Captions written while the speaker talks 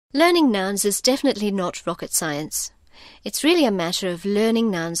Learning nouns is definitely not rocket science. It's really a matter of learning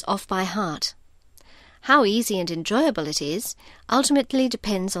nouns off by heart. How easy and enjoyable it is ultimately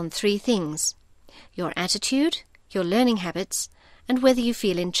depends on three things: your attitude, your learning habits, and whether you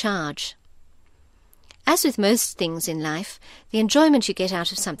feel in charge. As with most things in life, the enjoyment you get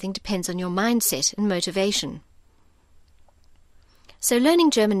out of something depends on your mindset and motivation. So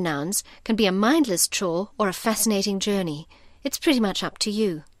learning German nouns can be a mindless chore or a fascinating journey. It's pretty much up to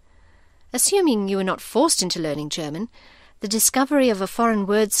you. Assuming you are not forced into learning German, the discovery of a foreign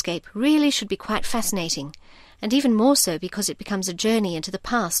wordscape really should be quite fascinating, and even more so because it becomes a journey into the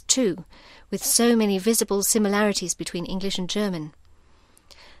past too, with so many visible similarities between English and German.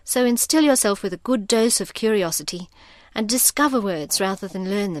 So instill yourself with a good dose of curiosity and discover words rather than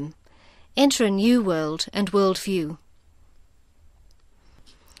learn them. Enter a new world and worldview.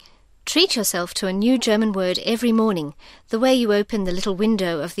 Treat yourself to a new German word every morning, the way you open the little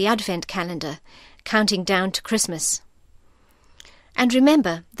window of the Advent calendar, counting down to Christmas. And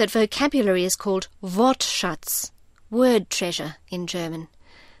remember that vocabulary is called Wortschatz, word treasure in German.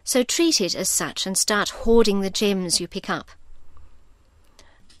 So treat it as such and start hoarding the gems you pick up.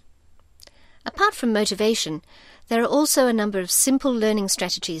 Apart from motivation, there are also a number of simple learning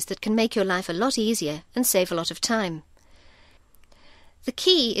strategies that can make your life a lot easier and save a lot of time. The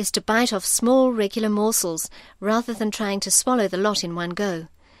key is to bite off small, regular morsels rather than trying to swallow the lot in one go.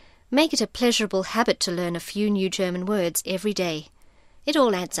 Make it a pleasurable habit to learn a few new German words every day. It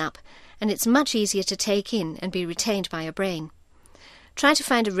all adds up, and it's much easier to take in and be retained by your brain. Try to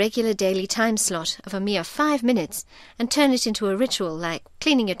find a regular daily time slot of a mere 5 minutes and turn it into a ritual like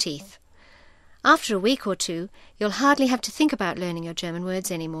cleaning your teeth. After a week or two, you'll hardly have to think about learning your German words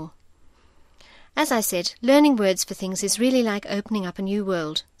anymore. As I said, learning words for things is really like opening up a new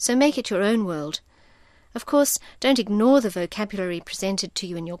world, so make it your own world. Of course, don't ignore the vocabulary presented to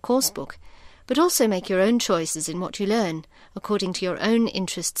you in your course book, but also make your own choices in what you learn, according to your own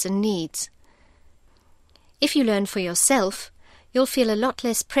interests and needs. If you learn for yourself, you'll feel a lot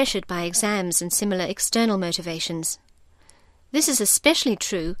less pressured by exams and similar external motivations. This is especially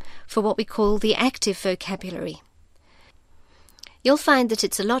true for what we call the active vocabulary. You'll find that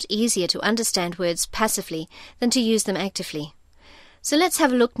it's a lot easier to understand words passively than to use them actively. So let's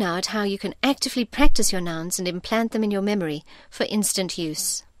have a look now at how you can actively practice your nouns and implant them in your memory for instant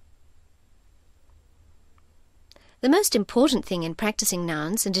use. The most important thing in practicing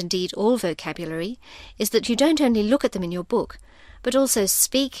nouns, and indeed all vocabulary, is that you don't only look at them in your book, but also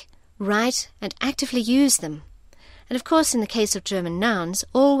speak, write, and actively use them. And of course, in the case of German nouns,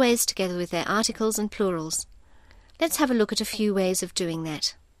 always together with their articles and plurals. Let's have a look at a few ways of doing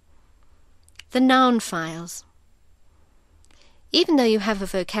that. The noun files. Even though you have a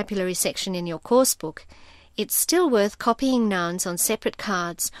vocabulary section in your course book, it's still worth copying nouns on separate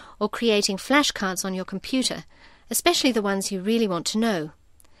cards or creating flashcards on your computer, especially the ones you really want to know.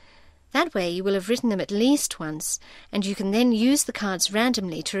 That way you will have written them at least once, and you can then use the cards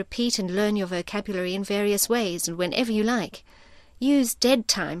randomly to repeat and learn your vocabulary in various ways and whenever you like. Use dead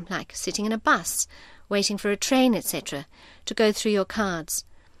time, like sitting in a bus, waiting for a train, etc., to go through your cards.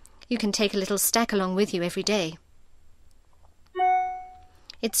 You can take a little stack along with you every day.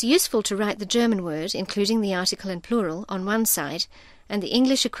 It's useful to write the German word, including the article and plural, on one side, and the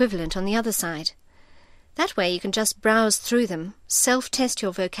English equivalent on the other side. That way you can just browse through them, self-test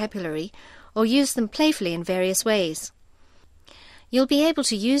your vocabulary, or use them playfully in various ways. You'll be able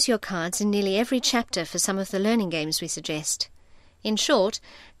to use your cards in nearly every chapter for some of the learning games we suggest. In short,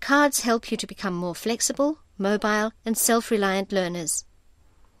 cards help you to become more flexible, mobile, and self-reliant learners.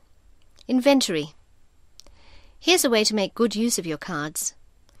 Inventory. Here's a way to make good use of your cards.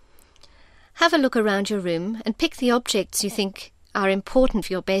 Have a look around your room and pick the objects you think are important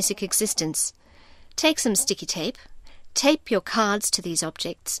for your basic existence. Take some sticky tape, tape your cards to these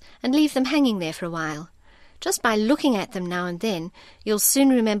objects, and leave them hanging there for a while. Just by looking at them now and then, you'll soon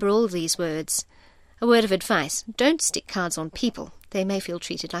remember all these words. A word of advice: don't stick cards on people. They may feel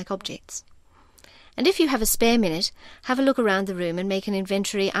treated like objects. And if you have a spare minute, have a look around the room and make an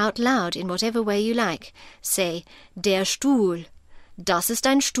inventory out loud in whatever way you like. Say, der Stuhl, das ist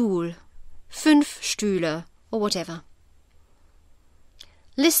ein Stuhl, 5 Stühle, or whatever.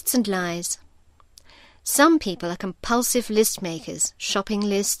 Lists and lies. Some people are compulsive list makers. Shopping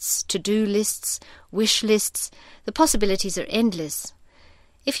lists, to-do lists, wish lists. The possibilities are endless.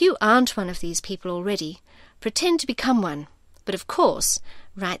 If you aren't one of these people already, pretend to become one. But of course,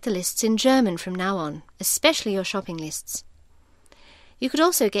 write the lists in German from now on, especially your shopping lists. You could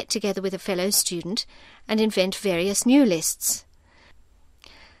also get together with a fellow student and invent various new lists.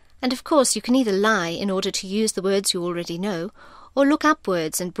 And of course you can either lie in order to use the words you already know, or look up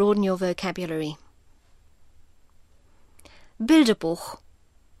words and broaden your vocabulary. Bilderbuch.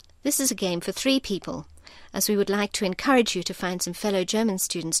 This is a game for 3 people, as we would like to encourage you to find some fellow German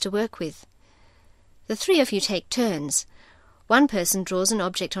students to work with. The 3 of you take turns. One person draws an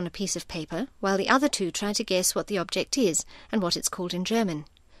object on a piece of paper, while the other 2 try to guess what the object is and what it's called in German.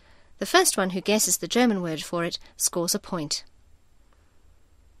 The first one who guesses the German word for it scores a point.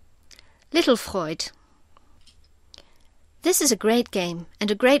 Little Freud. This is a great game and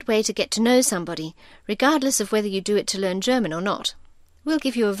a great way to get to know somebody, regardless of whether you do it to learn German or not. We'll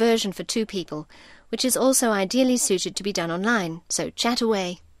give you a version for 2 people, which is also ideally suited to be done online, so chat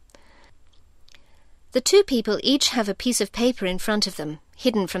away. The 2 people each have a piece of paper in front of them,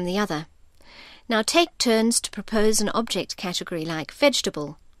 hidden from the other. Now take turns to propose an object category like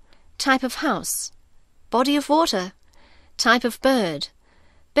vegetable, type of house, body of water, type of bird,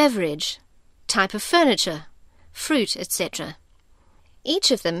 beverage, type of furniture, fruit, etc.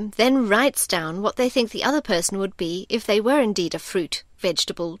 Each of them then writes down what they think the other person would be if they were indeed a fruit,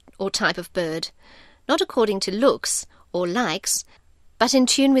 vegetable, or type of bird, not according to looks or likes, but in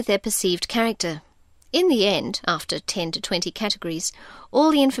tune with their perceived character. In the end, after 10 to 20 categories,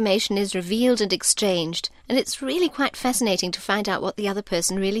 all the information is revealed and exchanged, and it's really quite fascinating to find out what the other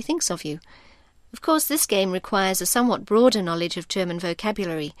person really thinks of you. Of course, this game requires a somewhat broader knowledge of German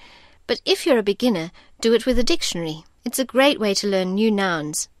vocabulary, but if you're a beginner, do it with a dictionary. It's a great way to learn new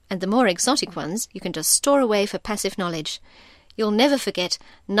nouns, and the more exotic ones you can just store away for passive knowledge. You'll never forget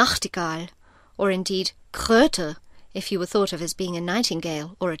Nachtigall, or indeed Kröte, if you were thought of as being a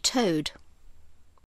nightingale or a toad.